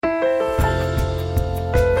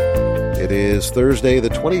It is Thursday, the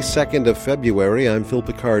 22nd of February. I'm Phil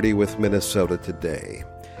Picardi with Minnesota Today.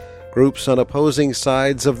 Groups on opposing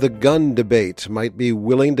sides of the gun debate might be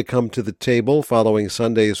willing to come to the table following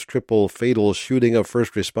Sunday's triple fatal shooting of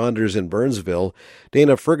first responders in Burnsville.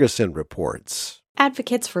 Dana Ferguson reports.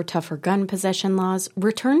 Advocates for tougher gun possession laws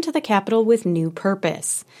returned to the Capitol with new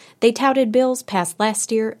purpose. They touted bills passed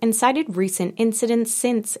last year and cited recent incidents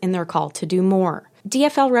since in their call to do more.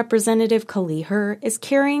 DFL Representative Kali Hur is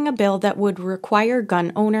carrying a bill that would require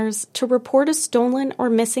gun owners to report a stolen or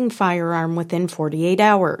missing firearm within 48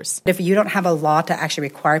 hours. If you don't have a law to actually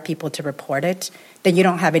require people to report it, then you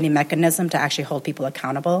don't have any mechanism to actually hold people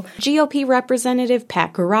accountable. GOP Representative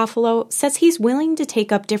Pat Garofalo says he's willing to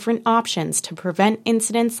take up different options to prevent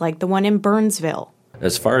incidents like the one in Burnsville.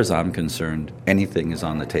 As far as I'm concerned, anything is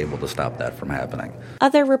on the table to stop that from happening.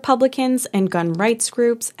 Other Republicans and gun rights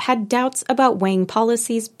groups had doubts about weighing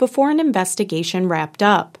policies before an investigation wrapped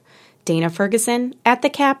up. Dana Ferguson at the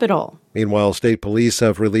Capitol. Meanwhile, state police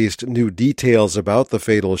have released new details about the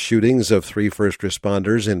fatal shootings of 3 first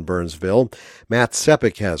responders in Burnsville. Matt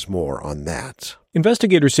Sepik has more on that.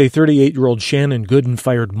 Investigators say 38-year-old Shannon Gooden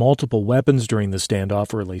fired multiple weapons during the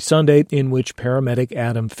standoff early Sunday, in which paramedic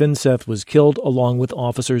Adam Finseth was killed along with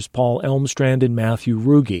officers Paul Elmstrand and Matthew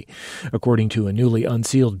Ruge. According to a newly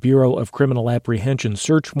unsealed Bureau of Criminal Apprehension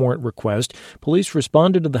search warrant request, police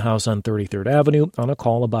responded to the house on 33rd Avenue on a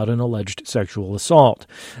call about an alleged sexual assault.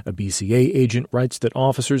 A BCA agent writes that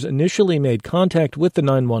officers initially made contact with the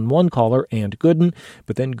 911 caller and Gooden,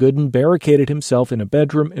 but then Gooden barricaded himself in a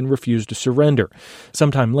bedroom and refused to surrender.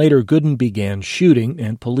 Sometime later, Gooden began shooting,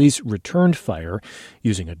 and police returned fire.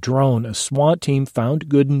 Using a drone, a SWAT team found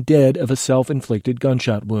Gooden dead of a self-inflicted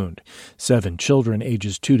gunshot wound. 7 children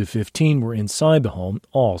ages 2 to 15 were inside the home.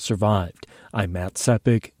 All survived. I'm Matt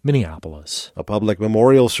Sepik, Minneapolis. A public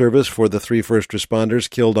memorial service for the 3 first responders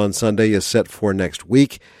killed on Sunday is set for next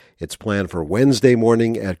week. It's planned for Wednesday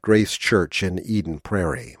morning at Grace Church in Eden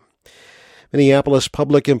Prairie. Minneapolis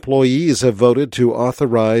public employees have voted to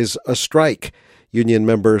authorize a strike. Union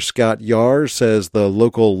member Scott Yar says the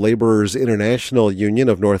local Laborers International Union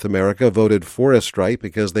of North America voted for a strike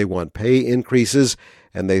because they want pay increases,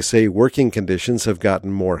 and they say working conditions have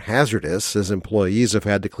gotten more hazardous as employees have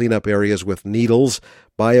had to clean up areas with needles,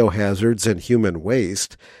 biohazards, and human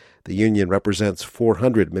waste. The union represents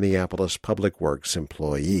 400 Minneapolis Public Works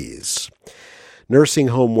employees. Nursing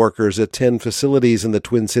home workers at 10 facilities in the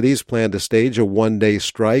Twin Cities plan to stage a one-day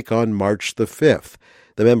strike on March the 5th.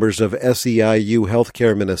 The members of SEIU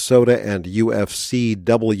Healthcare Minnesota and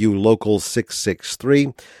UFCW Local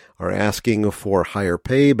 663 are asking for higher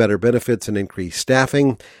pay, better benefits, and increased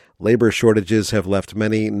staffing. Labor shortages have left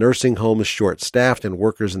many nursing homes short-staffed, and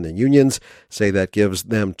workers in the unions say that gives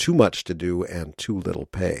them too much to do and too little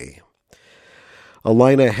pay.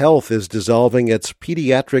 Allina Health is dissolving its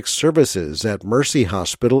pediatric services at Mercy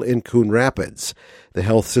Hospital in Coon Rapids. The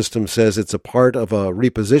health system says it's a part of a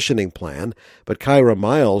repositioning plan, but Kyra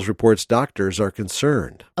Miles reports doctors are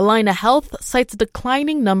concerned. Allina Health cites a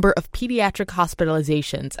declining number of pediatric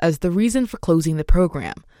hospitalizations as the reason for closing the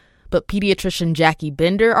program. But pediatrician Jackie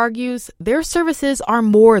Bender argues their services are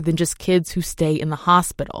more than just kids who stay in the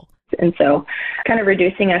hospital. And so kind of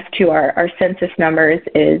reducing us to our census numbers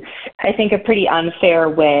is, I think, a pretty unfair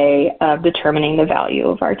way of determining the value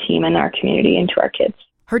of our team and our community and to our kids.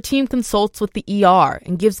 Her team consults with the ER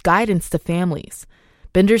and gives guidance to families.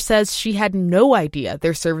 Bender says she had no idea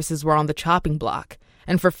their services were on the chopping block.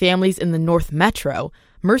 And for families in the North Metro,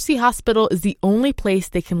 Mercy Hospital is the only place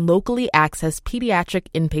they can locally access pediatric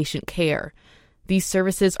inpatient care. These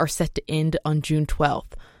services are set to end on June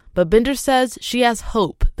 12th. But Bender says she has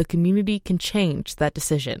hope the community can change that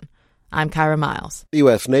decision. I'm Kyra Miles. The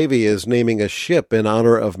U.S. Navy is naming a ship in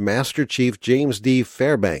honor of Master Chief James D.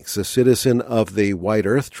 Fairbanks, a citizen of the White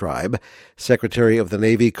Earth Tribe. Secretary of the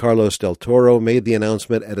Navy Carlos Del Toro made the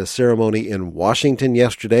announcement at a ceremony in Washington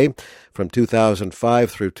yesterday. From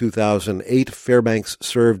 2005 through 2008, Fairbanks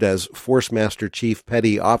served as Force Master Chief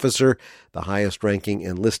Petty Officer, the highest-ranking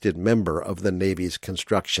enlisted member of the Navy's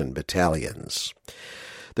construction battalions.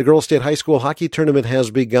 The Girls State High School hockey tournament has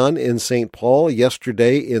begun in St. Paul.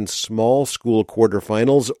 Yesterday in small school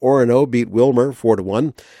quarterfinals, Orono beat Wilmer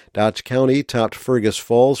 4-1. Dodge County topped Fergus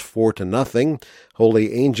Falls 4-0.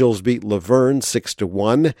 Holy Angels beat Laverne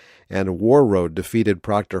 6-1. And War Road defeated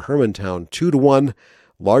Proctor Hermantown 2-1.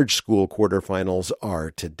 Large school quarterfinals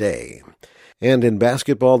are today. And in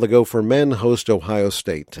basketball, the Gopher men host Ohio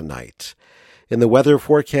State tonight. In the weather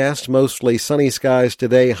forecast, mostly sunny skies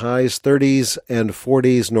today, highs 30s and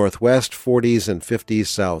 40s northwest, 40s and 50s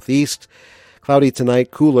southeast. Cloudy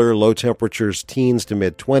tonight, cooler, low temperatures teens to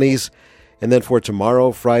mid-20s. And then for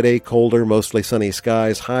tomorrow, Friday, colder, mostly sunny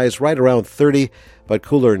skies, highs right around 30, but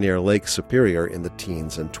cooler near Lake Superior in the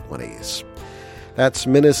teens and 20s. That's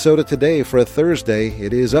Minnesota Today for a Thursday.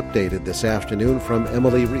 It is updated this afternoon from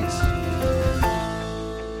Emily Reese.